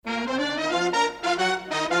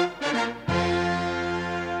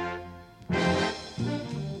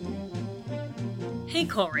Hey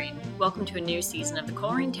Coleraine, welcome to a new season of the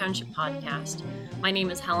Coleraine Township Podcast. My name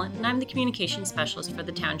is Helen and I'm the Communications Specialist for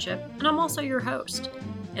the Township, and I'm also your host.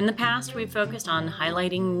 In the past, we've focused on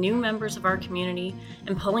highlighting new members of our community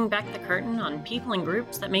and pulling back the curtain on people and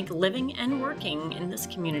groups that make living and working in this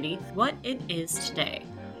community what it is today.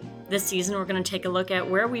 This season, we're going to take a look at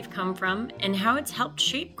where we've come from and how it's helped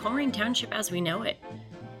shape Coleraine Township as we know it.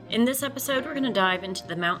 In this episode, we're going to dive into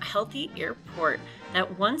the Mount Healthy Airport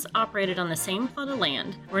that once operated on the same plot of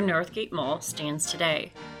land where Northgate Mall stands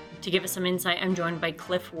today. To give us some insight, I'm joined by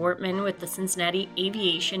Cliff Wortman with the Cincinnati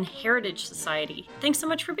Aviation Heritage Society. Thanks so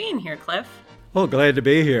much for being here, Cliff. Well, glad to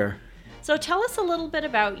be here. So tell us a little bit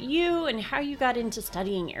about you and how you got into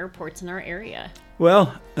studying airports in our area.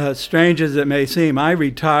 Well, strange as it may seem, I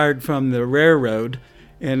retired from the railroad.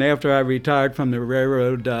 And after I retired from the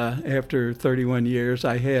railroad, after 31 years,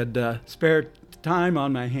 I had spare time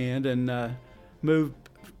on my hand and moved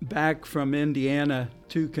back from Indiana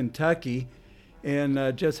to Kentucky,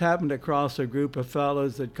 and just happened to cross a group of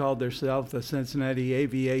fellows that called themselves the Cincinnati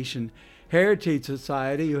Aviation Heritage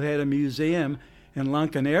Society, who had a museum in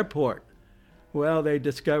Lunken Airport. Well, they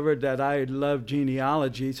discovered that I loved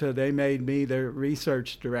genealogy, so they made me their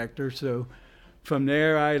research director. So from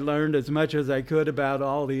there, I learned as much as I could about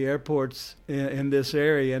all the airports in this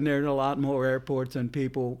area, and there are a lot more airports than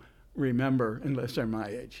people remember unless they're my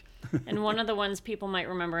age. And one of the ones people might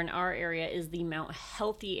remember in our area is the Mount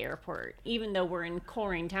Healthy Airport, even though we're in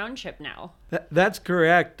Coleraine Township now. That's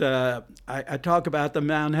correct. I talk about the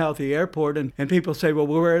Mount Healthy Airport, and people say, well,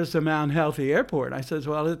 where's the Mount Healthy Airport? I says,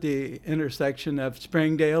 well, at the intersection of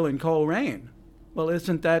Springdale and Coleraine. Well,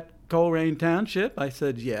 isn't that Coleraine Township? I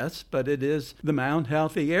said, yes, but it is the Mount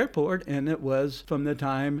Healthy Airport, and it was from the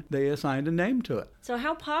time they assigned a name to it. So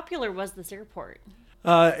how popular was this airport?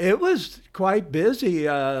 It was quite busy.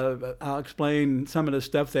 I'll explain some of the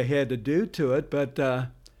stuff they had to do to it, but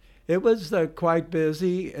it was quite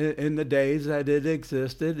busy in the days that it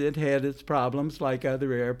existed. It had its problems like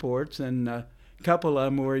other airports, and a couple of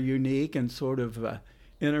them were unique and sort of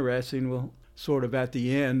interesting. Well, sort of at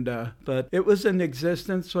the end, but it was in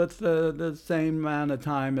existence with the same amount of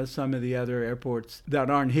time as some of the other airports that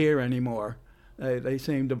aren't here anymore. They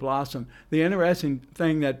seem to blossom. The interesting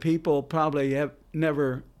thing that people probably have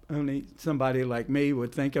never, only somebody like me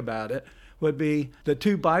would think about it, would be the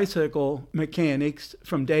two bicycle mechanics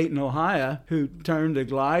from Dayton, Ohio, who turned a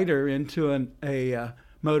glider into a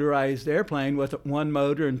motorized airplane with one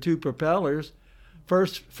motor and two propellers,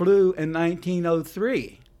 first flew in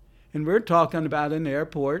 1903. And we're talking about an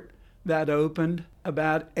airport that opened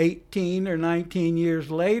about 18 or 19 years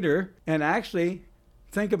later. And actually,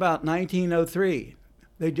 think about 1903.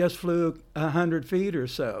 They just flew 100 feet or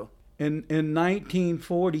so. In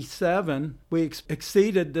 1947, we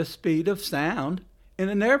exceeded the speed of sound in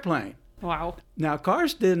an airplane. Wow. Now,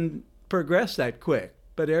 cars didn't progress that quick,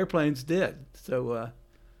 but airplanes did. So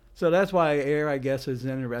that's why air, I guess, is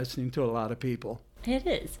interesting to a lot of people. It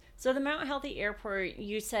is. So the Mount Healthy Airport,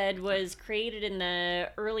 you said, was created in the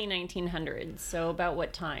early 1900s. So about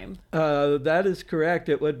what time? That is correct.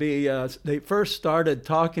 It would be, they first started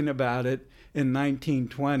talking about it in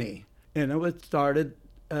 1920. And it was started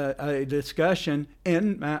a discussion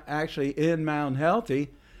in Mount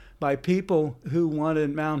Healthy by people who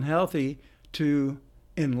wanted Mount Healthy to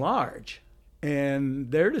enlarge. And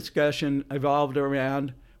their discussion evolved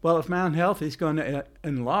around, well, if Mount Healthy is going to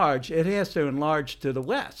enlarge, it has to enlarge to the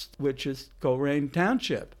west, which is Coleraine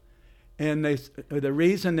Township. And the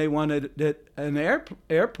reason they wanted an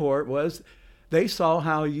airport was they saw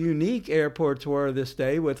how unique airports were this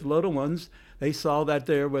day with little ones. They saw that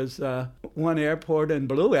there was one airport in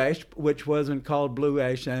Blue Ash, which wasn't called Blue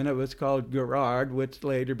Ash then. It was called Girard, which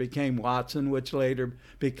later became Watson, which later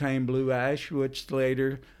became Blue Ash, which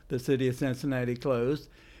later the city of Cincinnati closed.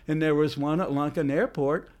 And there was one at Lunken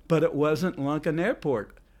Airport, but it wasn't Lunken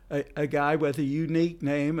Airport. A guy with a unique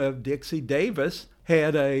name of Dixie Davis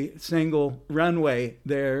had a single runway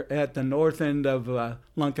there at the north end of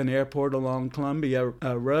Lunken Airport along Columbia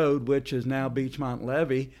Road, which is now Beachmont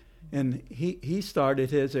Levee. And he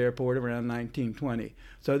started his airport around 1920.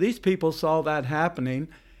 So these people saw that happening.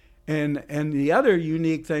 And the other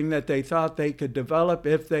unique thing that they thought they could develop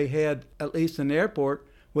if they had at least an airport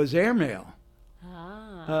was airmail.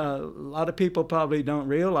 A lot of people probably don't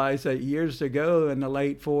realize that years ago in the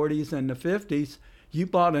late 40s and the 50s, you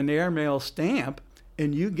bought an airmail stamp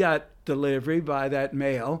and you got delivery by that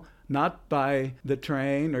mail, not by the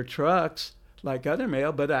train or trucks like other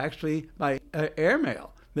mail, but actually by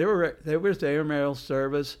airmail. There was airmail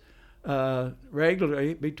service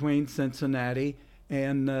regularly between Cincinnati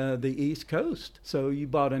and the East Coast. So you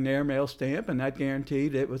bought an airmail stamp, and that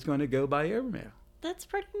guaranteed it was going to go by airmail. That's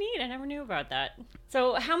pretty neat. I never knew about that.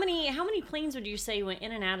 So how many planes would you say went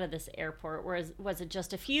in and out of this airport? Was it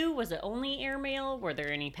just a few? Was it only airmail? Were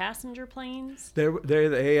there any passenger planes?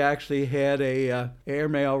 They actually had a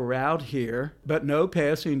airmail route here, but no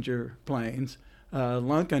passenger planes.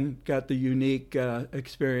 Lunken got the unique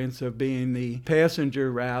experience of being the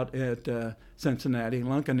passenger route at Cincinnati.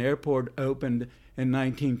 Lunken Airport opened in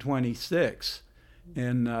 1926,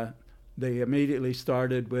 and they immediately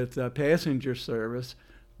started with passenger service,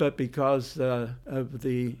 but because of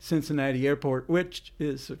the Cincinnati airport, which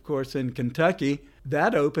is, of course, in Kentucky,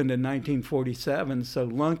 that opened in 1947, so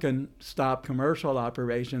Lunken stopped commercial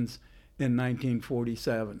operations in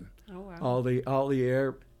 1947. Oh, wow. All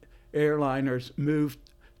the airliners moved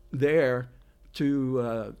there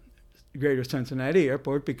to Greater Cincinnati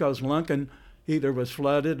Airport because Lunken either was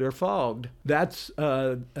flooded or fogged. That's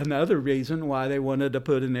another reason why they wanted to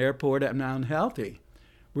put an airport at Mount Healthy.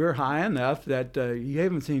 We're high enough that you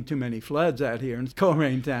haven't seen too many floods out here in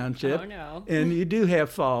Colerain Township. Oh, no. And you do have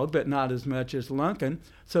fog, but not as much as Lunken.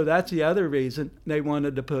 So that's the other reason they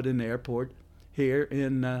wanted to put an airport here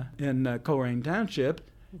in Colerain Township.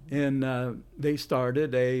 Mm-hmm. And they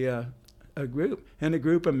started a group. And a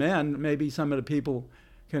group of men, maybe some of the people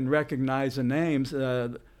can recognize the names.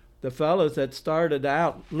 The fellows that started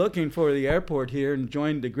out looking for the airport here and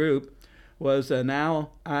joined the group was an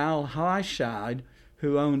Al Highshide,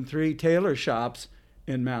 who owned 3 tailor shops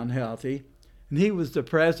in Mount Healthy. And he was the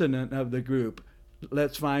president of the group,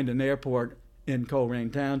 Let's Find an Airport in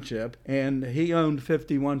Colerain Township. And he owned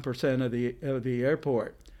 51% of the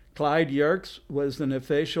airport. Clyde Yerkes was an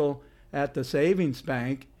official at the Savings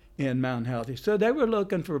Bank in Mount Healthy. So they were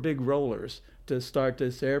looking for big rollers to start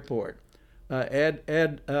this airport.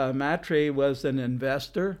 Ed Matre was an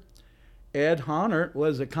investor. Ed Honert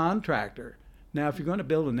was a contractor. Now, if you're going to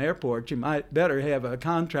build an airport, you might better have a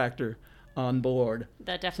contractor on board.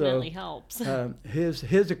 That definitely helps.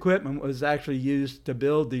 His equipment was actually used to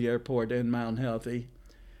build the airport in Mount Healthy.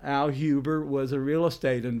 Al Huber was a real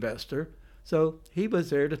estate investor, so he was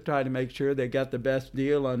there to try to make sure they got the best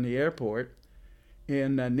deal on the airport.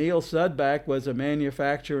 And Neil Sudback was a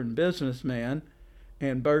manufacturer and businessman,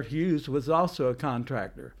 and Bert Hughes was also a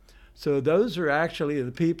contractor. So those are actually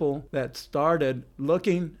the people that started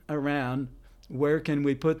looking around, where can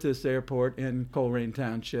we put this airport in Colerain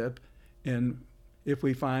Township? And if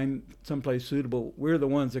we find someplace suitable, we're the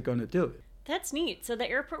ones that are going to do it. That's neat. So the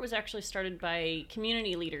airport was actually started by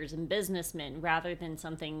community leaders and businessmen rather than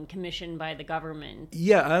something commissioned by the government.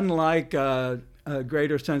 Yeah, unlike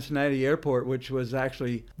Greater Cincinnati Airport, which was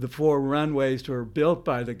actually the 4 runways were built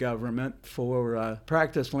by the government for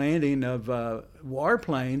practice landing of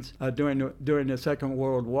warplanes during the Second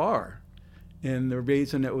World War. And the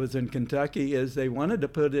reason it was in Kentucky is they wanted to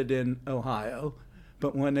put it in Ohio,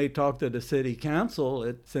 but when they talked to the city council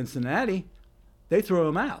at Cincinnati, they threw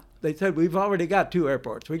them out. They said, we've already got 2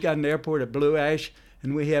 airports. We got an airport at Blue Ash,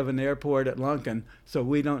 and we have an airport at Lunken, so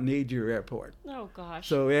we don't need your airport. Oh, gosh.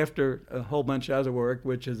 So after a whole bunch of other work,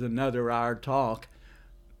 which is another hour talk,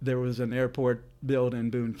 there was an airport built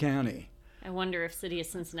in Boone County. I wonder if City of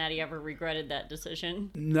Cincinnati ever regretted that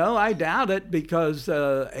decision. No, I doubt it, because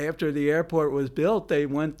after the airport was built, they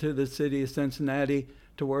went to the City of Cincinnati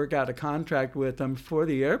to work out a contract with them for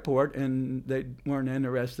the airport, and they weren't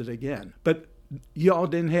interested again. But y'all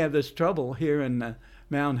didn't have this trouble here in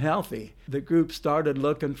Mount Healthy. The group started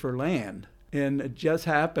looking for land, and it just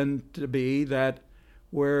happened to be that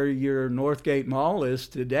where your Northgate Mall is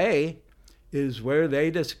today is where they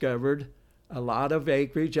discovered a lot of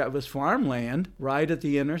acreage that was farmland right at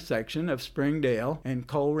the intersection of Springdale and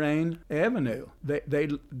Colerain Avenue. They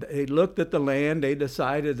looked at the land. They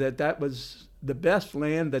decided that that was the best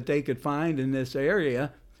land that they could find in this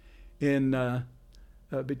area in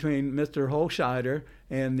between Mr. Holscheider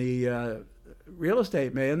and the real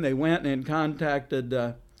estate man. They went and contacted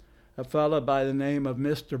a fellow by the name of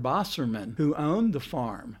Mr. Bosserman, who owned the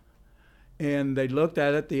farm. And they looked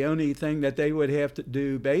at it. The only thing that they would have to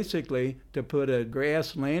do basically to put a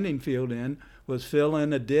grass landing field in was fill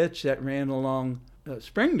in a ditch that ran along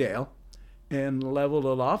Springdale and leveled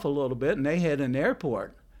it off a little bit, and they had an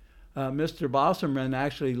airport. Mr. Bosserman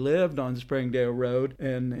actually lived on Springdale Road,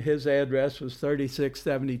 and his address was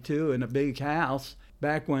 3672 in a big house.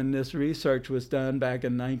 Back when this research was done back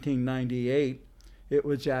in 1998, it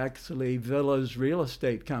was actually Villa's Real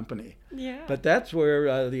Estate Company. Yeah. But that's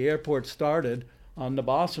where the airport started, on the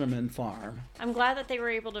Bosserman farm. I'm glad that they were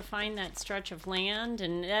able to find that stretch of land,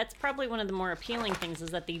 and that's probably one of the more appealing things, is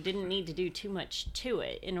that they didn't need to do too much to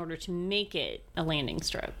it in order to make it a landing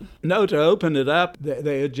strip. No, to open it up,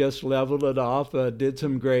 they had just leveled it off, did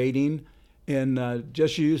some grading, and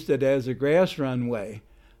just used it as a grass runway.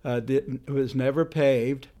 It was never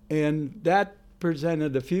paved, and that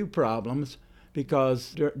presented a few problems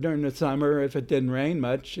because during the summer, if it didn't rain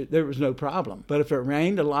much, there was no problem. But if it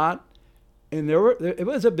rained a lot, and it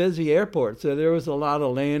was a busy airport, so there was a lot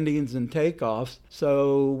of landings and takeoffs.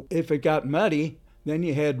 So if it got muddy, then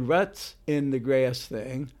you had ruts in the grass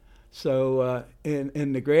thing. So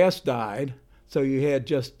and the grass died, so you had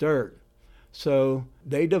just dirt. So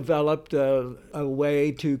they developed a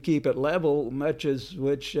way to keep it level, much as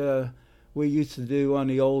which we used to do on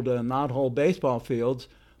the old knot-hole baseball fields,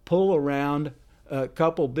 pull around a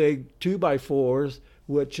couple big 2x4s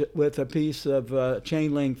with a piece of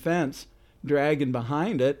chain link fence dragging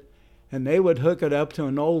behind it, and they would hook it up to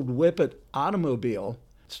an old Whippet automobile.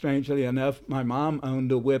 Strangely enough, my mom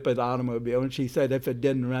owned a Whippet automobile, and she said if it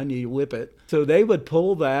didn't run, you whip it. So they would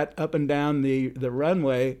pull that up and down the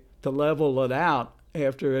runway to level it out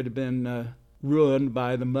after it had been ruined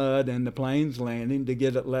by the mud and the planes landing, to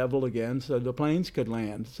get it level again so the planes could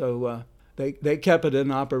land. So they kept it in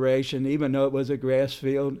operation even though it was a grass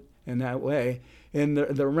field in that way. And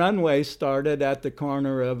the runway started at the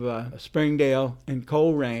corner of Springdale and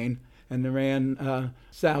Colerain, and they ran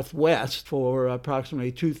southwest for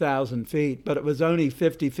approximately 2,000 feet, but it was only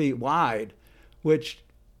 50 feet wide, which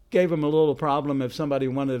gave them a little problem if somebody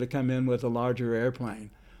wanted to come in with a larger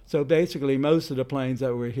airplane. So basically, most of the planes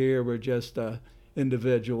that were here were just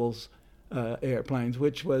individuals airplanes,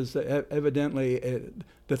 which was evidently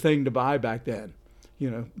the thing to buy back then.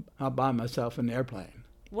 I'll buy myself an airplane.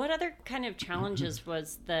 What other kind of challenges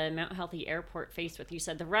was the Mount Healthy Airport faced with? You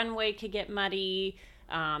said the runway could get muddy.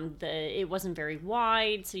 It wasn't very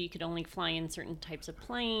wide, so you could only fly in certain types of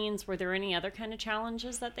planes. Were there any other kind of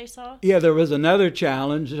challenges that they saw? Yeah, there was another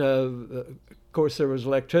challenge. Of course, there was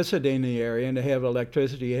electricity in the area, and to have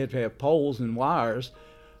electricity, you had to have poles and wires.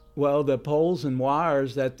 Well, the poles and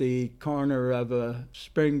wires at the corner of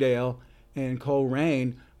Springdale and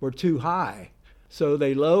Colerain were too high. So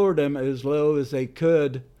they lowered them as low as they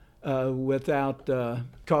could without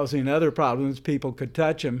causing other problems. People could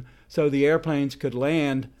touch them, so the airplanes could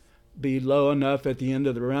land, be low enough at the end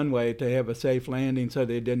of the runway to have a safe landing so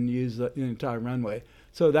they didn't use the entire runway.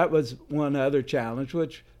 So that was one other challenge,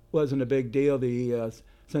 which wasn't a big deal. The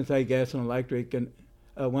Cincinnati Gas and Electric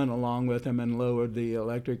went along with them and lowered the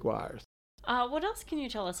electric wires. What else can you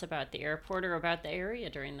tell us about the airport or about the area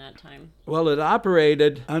during that time? Well, it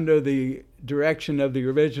operated under the direction of the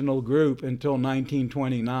original group until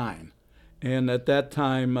 1929. And at that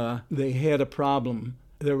time, they had a problem.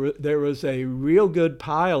 There was a real good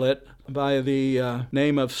pilot by the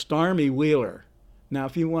name of Stormy Wheeler. Now,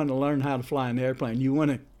 if you want to learn how to fly an airplane, you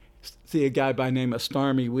want to see a guy by the name of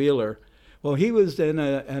Stormy Wheeler. Well, he was in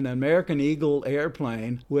an American Eagle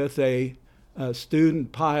airplane with a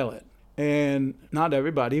student pilot. And not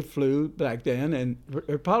everybody flew back then, and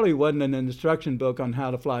there probably wasn't an instruction book on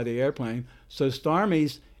how to fly the airplane. So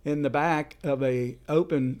Stormy's in the back of a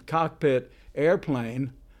open cockpit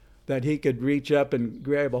airplane that he could reach up and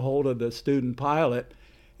grab a hold of the student pilot.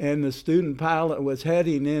 And the student pilot was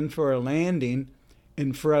heading in for a landing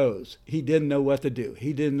and froze. He didn't know what to do.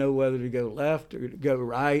 He didn't know whether to go left or to go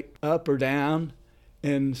right, up or down.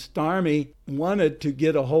 And Stormy wanted to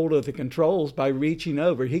get a hold of the controls by reaching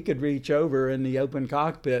over. He could reach over in the open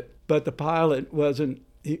cockpit, but the pilot wasn't.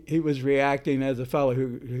 He was reacting as a fellow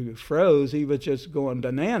who froze. He was just going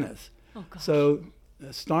bananas. Oh, gosh. So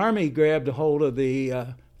Stormy grabbed a hold of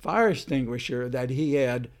the fire extinguisher that he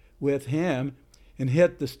had with him and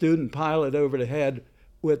hit the student pilot over the head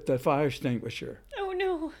with the fire extinguisher. Oh,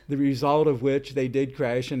 no. The result of which they did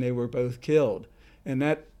crash and they were both killed. And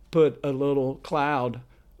that put a little cloud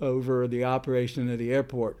over the operation of the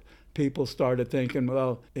airport. People started thinking,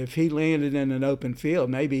 well, if he landed in an open field,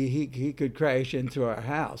 maybe he could crash into our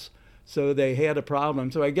house. So they had a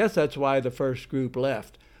problem. So I guess that's why the first group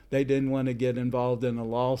left. They didn't want to get involved in a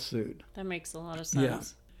lawsuit. That makes a lot of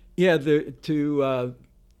sense. Yeah. To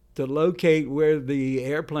locate where the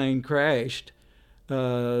airplane crashed,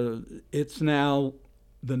 it's now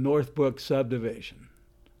the Northbrook subdivision.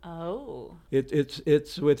 Oh.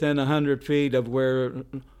 It's within 100 feet of where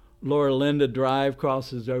Laura Linda Drive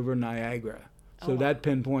crosses over Niagara. So that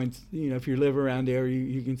pinpoints, if you live around there,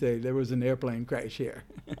 you can say there was an airplane crash here.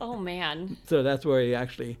 Oh, man. So that's where he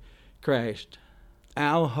actually crashed.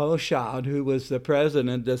 Al Hoshad, who was the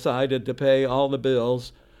president, decided to pay all the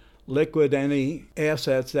bills, liquid any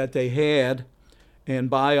assets that they had, and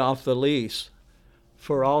buy off the lease.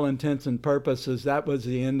 For all intents and purposes, that was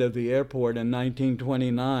the end of the airport in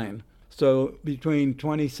 1929. So between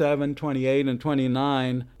 27, 28, and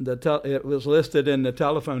 29, it was listed in the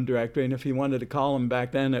telephone directory, and if you wanted to call them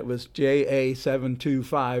back then, it was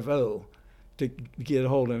JA7250 to get a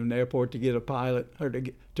hold of an airport to get a pilot or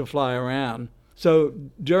to fly around. So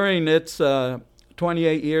during its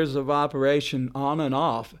 28 years of operation on and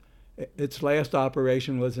off, its last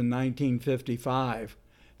operation was in 1955.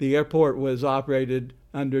 The airport was operated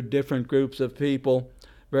under different groups of people,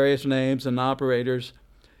 various names and operators.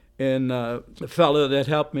 And the fellow that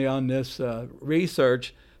helped me on this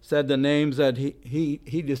research said the names that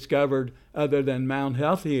he discovered other than Mount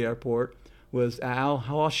Healthy Airport was Al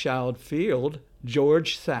Hochschild Field,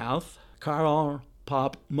 George South, Karl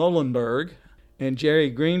Pop Muhlenberg, and Jerry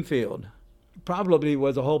Greenfield. Probably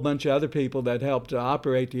was a whole bunch of other people that helped to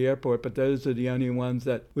operate the airport, but those are the only ones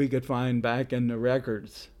that we could find back in the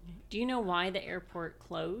records. Do you know why the airport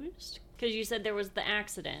closed? Because you said there was the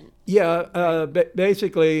accident. Yeah,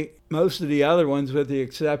 basically most of the other ones, with the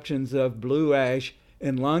exceptions of Blue Ash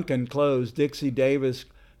and Lunken, closed. Dixie Davis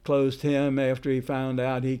closed him after he found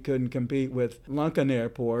out he couldn't compete with Lunken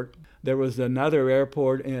Airport. There was another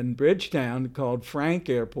airport in Bridgetown called Frank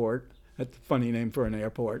Airport. That's a funny name for an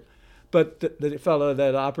airport. But the fellow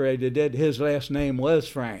that operated it, his last name was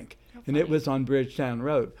Frank, and it was on Bridgetown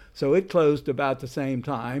Road. So it closed about the same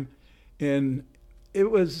time, and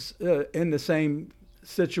it was in the same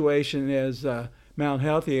situation as Mount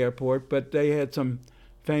Healthy Airport, but they had some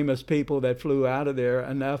famous people that flew out of there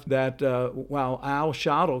enough that while Al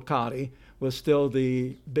Shuttlecotty was still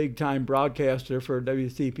the big-time broadcaster for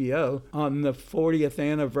WCPO, on the 40th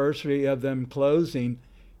anniversary of them closing,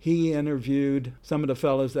 he interviewed some of the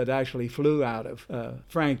fellows that actually flew out of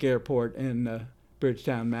Frank Airport in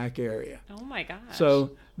Bridgetown, Mac area. Oh, my gosh.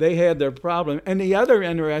 So they had their problem. And the other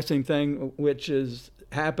interesting thing, which has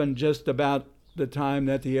happened just about the time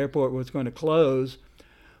that the airport was going to close,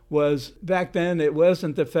 was back then it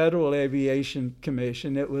wasn't the Federal Aviation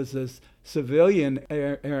Commission, it was the Civilian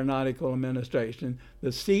Aeronautical Administration, the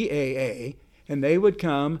CAA, and they would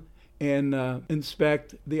come and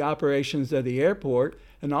inspect the operations of the airport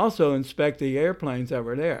and also inspect the airplanes that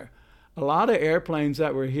were there. A lot of airplanes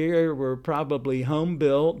that were here were probably home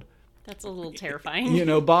built. That's a little terrifying.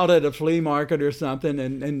 Bought at a flea market or something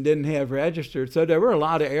and didn't have registered. So there were a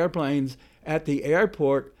lot of airplanes at the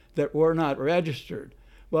airport that were not registered.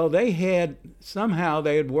 Well, they had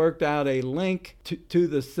worked out a link to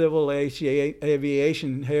the Civil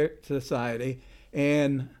Aviation Society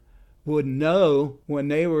and would know when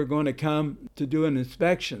they were going to come to do an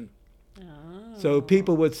inspection. Oh. So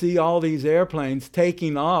people would see all these airplanes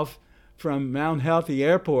taking off from Mount Healthy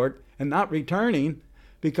Airport and not returning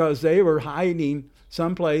because they were hiding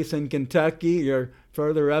someplace in Kentucky or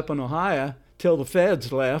further up in Ohio till the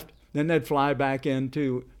feds left. Then they'd fly back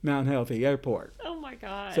into Mount Healthy Airport. Oh my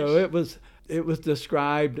gosh. So it was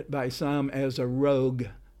described by some as a rogue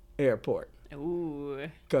airport. Ooh.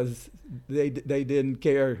 Because they didn't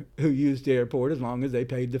care who used the airport as long as they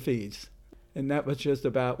paid the fees. And that was just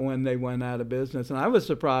about when they went out of business. And I was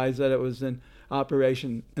surprised that it was in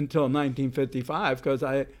operation until 1955 because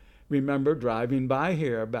I remember driving by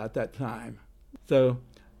here about that time. So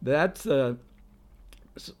that's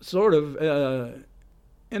sort of,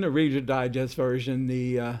 in a Reader's Digest version,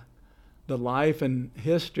 the life and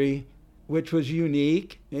history, which was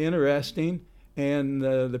unique, interesting, and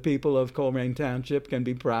the people of Colerain Township can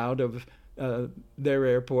be proud of their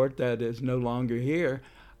airport that is no longer here.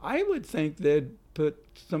 I would think they'd put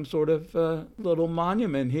some sort of little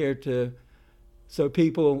monument here so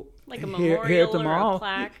people like a memorial here at the mall, or a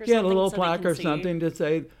plaque or something, a little plaque or something to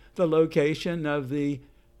say the location of the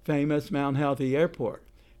famous Mount Healthy Airport.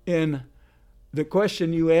 And the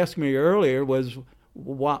question you asked me earlier was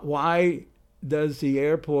why does the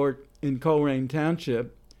airport in Colerain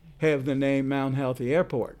Township have the name Mount Healthy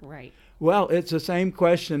Airport? Right. Well, it's the same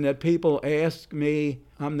question that people ask me.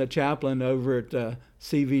 I'm the chaplain over at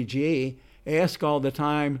CVG. Ask all the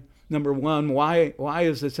time. Number one, why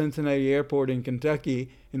is the Cincinnati Airport in Kentucky?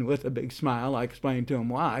 And with a big smile, I explain to them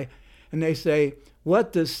why. And they say,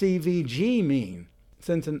 what does CVG mean?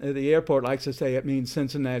 The airport likes to say it means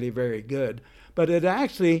Cincinnati Very Good. But it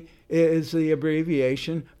actually is the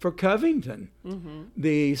abbreviation for Covington. Mm-hmm.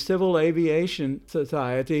 The Civil Aviation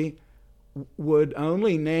Society would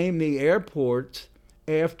only name the airports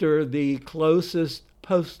after the closest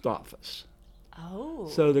post office. Oh.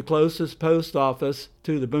 So the closest post office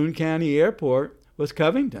to the Boone County Airport was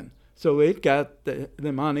Covington. So it got the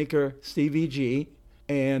moniker CVG,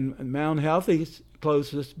 and Mount Healthy's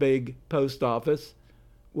closest big post office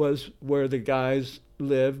was where the guys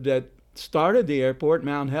lived that started the airport,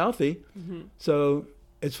 Mount Healthy. Mm-hmm. So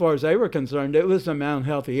as far as they were concerned, it was a Mount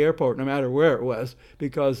Healthy airport, no matter where it was,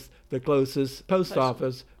 because the closest post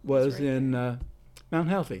office was right in Mount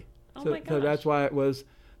Healthy. Oh so, my gosh. so that's why it was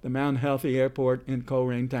the Mount Healthy Airport in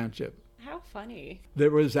Colerain Township. How funny.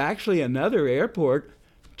 There was actually another airport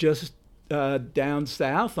just down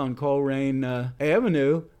south on Colerain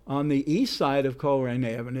Avenue, on the east side of Colerain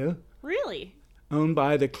Avenue, Really? owned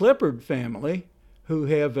by the Clippard family, who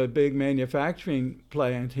have a big manufacturing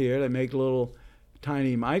plant here. They make little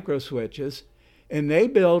tiny micro switches. And they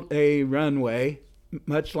built a runway,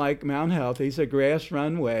 much like Mount Healthy's, a grass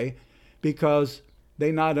runway, because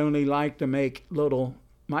they not only like to make little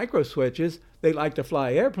micro switches, they like to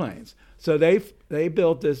fly airplanes. So they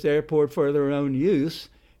built this airport for their own use.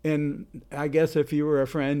 And I guess if you were a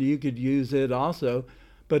friend, you could use it also.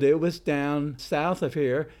 But it was down south of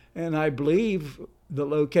here. And I believe the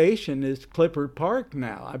location is Clippard Park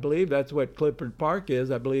now. I believe that's what Clippard Park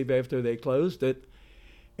is, I believe, after they closed it.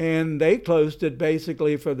 And they closed it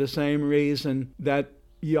basically for the same reason that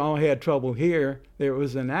y'all had trouble here. There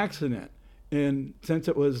was an accident. And since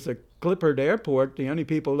it was the Clippard Airport, the only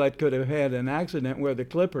people that could have had an accident were the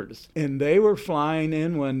Clippards. And they were flying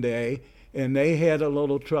in one day, and they had a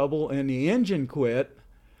little trouble, and the engine quit.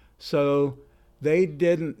 So they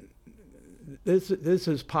didn't, this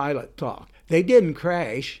is pilot talk. They didn't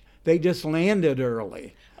crash. They just landed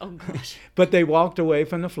early. Oh, gosh. But they walked away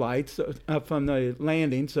from the flights, from the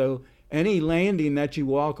landing. So any landing that you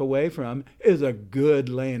walk away from is a good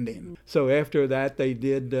landing. So after that, they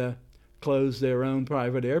did close their own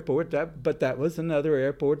private airport. But that was another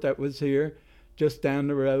airport that was here just down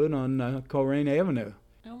the road on Colerain Avenue.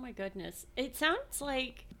 Oh my goodness. It sounds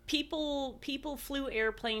like people flew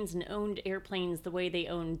airplanes and owned airplanes the way they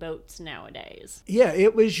own boats nowadays. Yeah,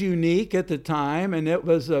 it was unique at the time, and it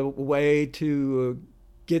was a way to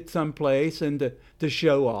get someplace and to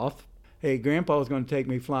show off. Hey, Grandpa's going to take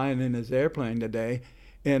me flying in his airplane today.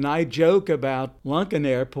 And I joke about Lunken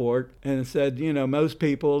Airport and said, you know, most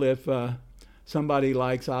people, if somebody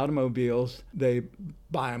likes automobiles, they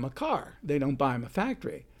buy them a car. They don't buy them a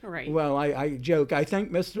factory. Right. Well, I joke. I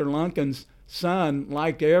think Mr. Lunken's son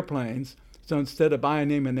liked airplanes, so instead of buying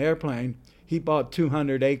him an airplane, he bought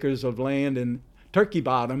 200 acres of land in Turkey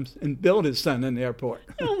Bottoms and built his son an airport.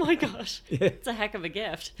 Oh my gosh. Yeah. It's a heck of a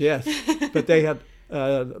gift. Yes, but they had,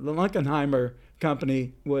 the Lunkenheimer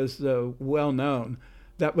company was well known.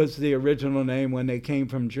 That was the original name when they came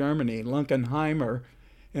from Germany, Lunkenheimer.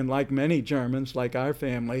 And like many Germans, like our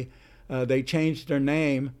family, they changed their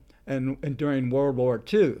name and during World War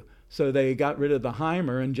II. So they got rid of the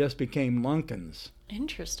Heimer and just became Lunkens.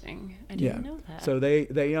 Interesting. I didn't know that. So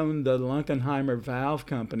they owned the Lunkenheimer Valve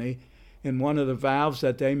Company, and one of the valves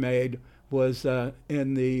that they made was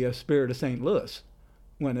in the Spirit of St. Louis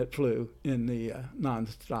when it flew in the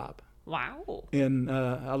nonstop. Wow. In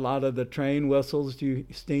a lot of the train whistles,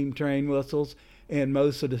 steam train whistles, and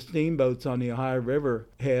most of the steamboats on the Ohio River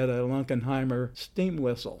had a Lunkenheimer steam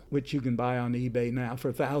whistle, which you can buy on eBay now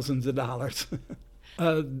for thousands of dollars.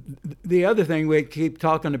 The other thing, we keep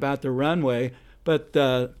talking about the runway, but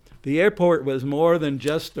the airport was more than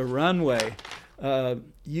just a runway.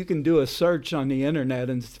 You can do a search on the internet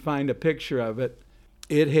and find a picture of it.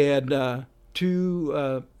 It had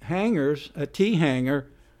two hangars, a T hangar.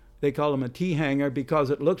 They call them a T hangar because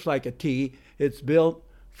it looks like a T. It's built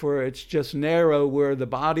for, it's just narrow where the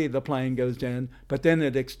body of the plane goes in, but then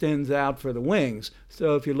it extends out for the wings.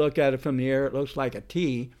 So if you look at it from the air, it looks like a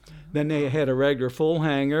T. Then they had a regular full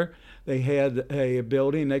hangar. They had a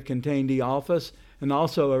building that contained the office and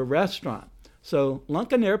also a restaurant. So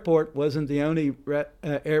Lunken Airport wasn't the only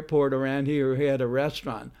airport around here who had a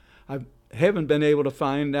restaurant. I haven't been able to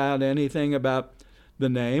find out anything about the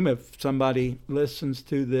name. If somebody listens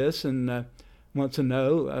to this and wants to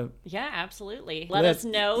know, yeah, absolutely. Let us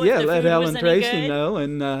know. Yeah, if the let food Helen was Tracy any good. know,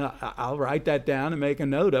 and I'll write that down and make a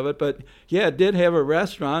note of it. But yeah, it did have a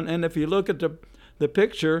restaurant, and if you look at the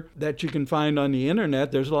picture that you can find on the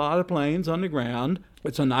internet, there's a lot of planes on the ground.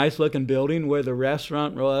 It's a nice looking building where the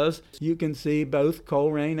restaurant was. You can see both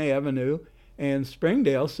Colerain Avenue and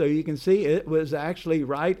Springdale, so you can see it was actually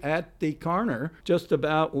right at the corner, just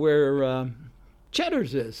about where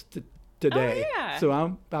Cheddar's is today. Oh, yeah. So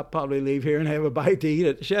I'll probably leave here and have a bite to eat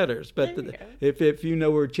at Cheddar's. But if you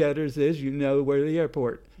know where Cheddar's is, you know where the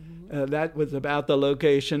airport. That was about the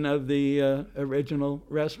location of the original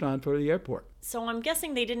restaurant for the airport. So I'm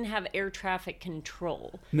guessing they didn't have air traffic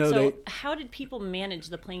control. No, so how did people manage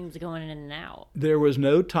the planes going in and out? There was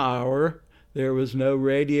no tower. There was no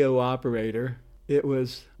radio operator. It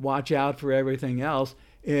was watch out for everything else.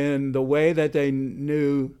 And the way that they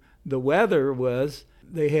knew the weather was,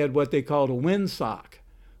 they had what they called a windsock,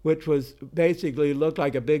 which was basically looked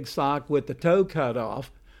like a big sock with the toe cut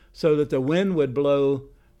off, so that the wind would blow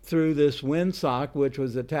through this windsock, which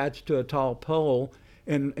was attached to a tall pole.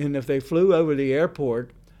 And if they flew over the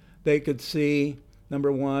airport, they could see,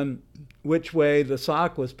 number one, which way the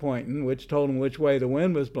sock was pointing, which told them which way the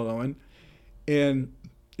wind was blowing. And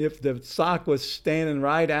if the sock was standing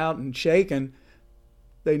right out and shaking,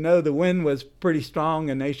 they know the wind was pretty strong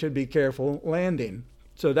and they should be careful landing.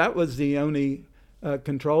 So that was the only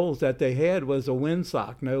controls that they had, was a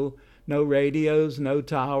windsock. No radios, no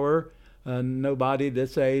tower, nobody to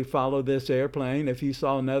say, follow this airplane. If you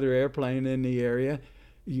saw another airplane in the area,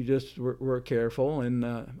 you just were careful. And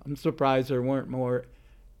I'm surprised there weren't more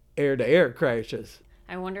air-to-air crashes.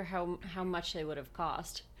 I wonder how much they would have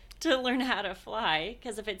cost to learn how to fly,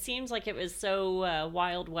 because if it seems like it was so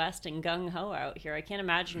Wild West and gung-ho out here, I can't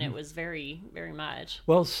imagine it was very, very much.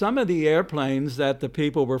 Well, some of the airplanes that the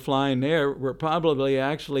people were flying there were probably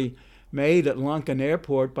actually made at Lunken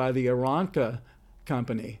Airport by the Aeronca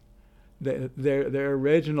company. Their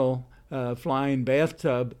original flying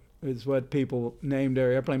bathtub is what people named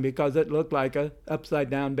their airplane, because it looked like a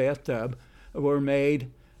upside-down bathtub, were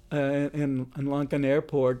made in Lunken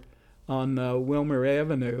Airport on Wilmer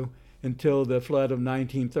Avenue until the flood of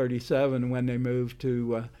 1937, when they moved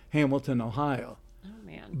to Hamilton, Ohio. Oh,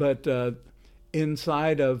 man. But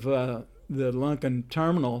inside of the Lunken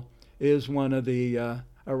terminal is one of the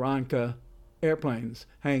Aeronca airplanes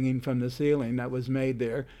hanging from the ceiling that was made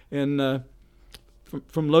there. And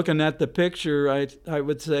from looking at the picture, I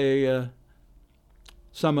would say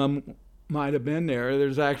some of them might have been there.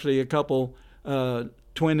 There's actually a couple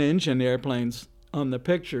twin-engine airplanes on the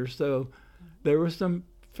picture, so there were some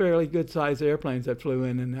fairly good-sized airplanes that flew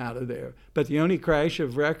in and out of there. But the only crash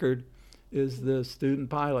of record is the student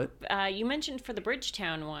pilot. You mentioned for the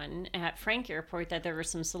Bridgetown one at Frank Airport that there were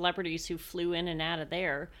some celebrities who flew in and out of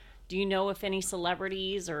there. Do you know if any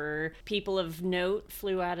celebrities or people of note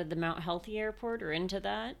flew out of the Mount Healthy Airport or into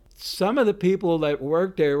that? Some of the people that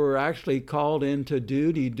worked there were actually called into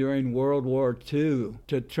duty during World War II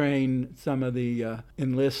to train some of the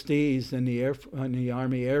enlistees in the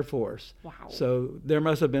Army Air Force. Wow. So there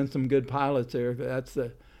must have been some good pilots there. That's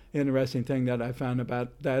the interesting thing that I found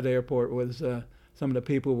about that airport, was some of the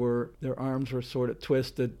people their arms were sort of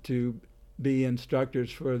twisted to be instructors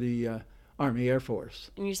for the Army Air Force.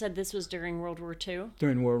 And you said this was during World War II?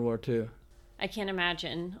 During World War II. I can't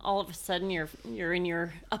imagine. All of a sudden you're in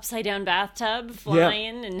your upside-down bathtub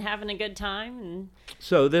flying and having a good time.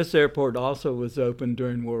 So this airport also was opened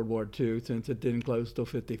during World War II, since it didn't close till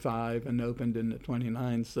 1955 and opened in the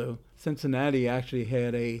 29. So Cincinnati actually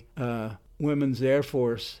had a Women's Air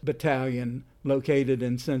Force battalion located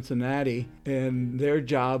in Cincinnati, and their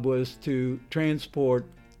job was to transport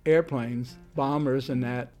airplanes, bombers and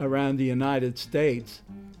that, around the United States,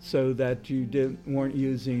 so that you weren't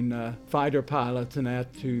using fighter pilots and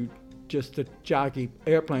that to jockey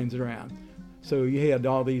airplanes around. So you had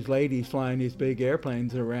all these ladies flying these big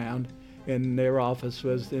airplanes around, and their office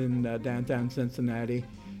was in downtown Cincinnati,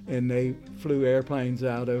 and they flew airplanes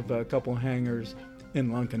out of a couple hangars in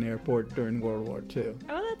Lunken Airport during World War II.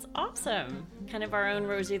 Oh, that's awesome. Kind of our own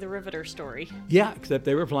Rosie the Riveter story. Yeah, except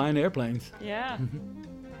they were flying airplanes. Yeah.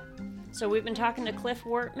 So we've been talking to Cliff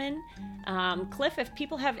Wortman. Cliff, if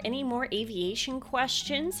people have any more aviation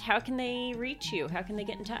questions, how can they reach you? How can they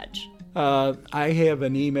get in touch? I have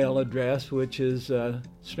an email address, which is,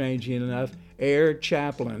 strangely enough,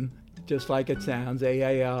 airchaplan, just like it sounds,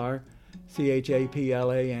 AARCHAPLAN,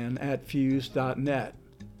 @fuse.net.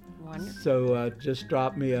 Wonderful. So just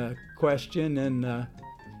drop me a question, and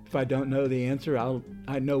if I don't know the answer,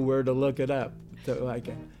 I know where to look it up, so I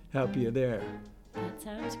can help you there. That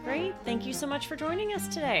sounds great. Thank you so much for joining us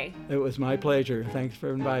today. It was my pleasure. Thanks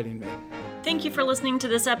for inviting me. Thank you for listening to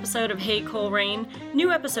this episode of Hey Coleraine.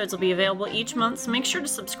 New episodes will be available each month, so make sure to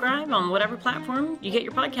subscribe on whatever platform you get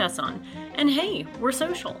your podcasts on. And hey, we're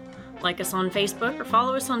social. Like us on Facebook or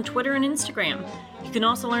follow us on Twitter and Instagram. You can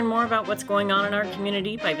also learn more about what's going on in our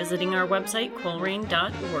community by visiting our website,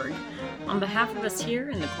 coleraine.org. On behalf of us here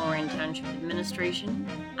in the Coleraine Township Administration,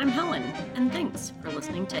 I'm Helen, and thanks for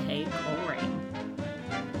listening to Hey Coleraine.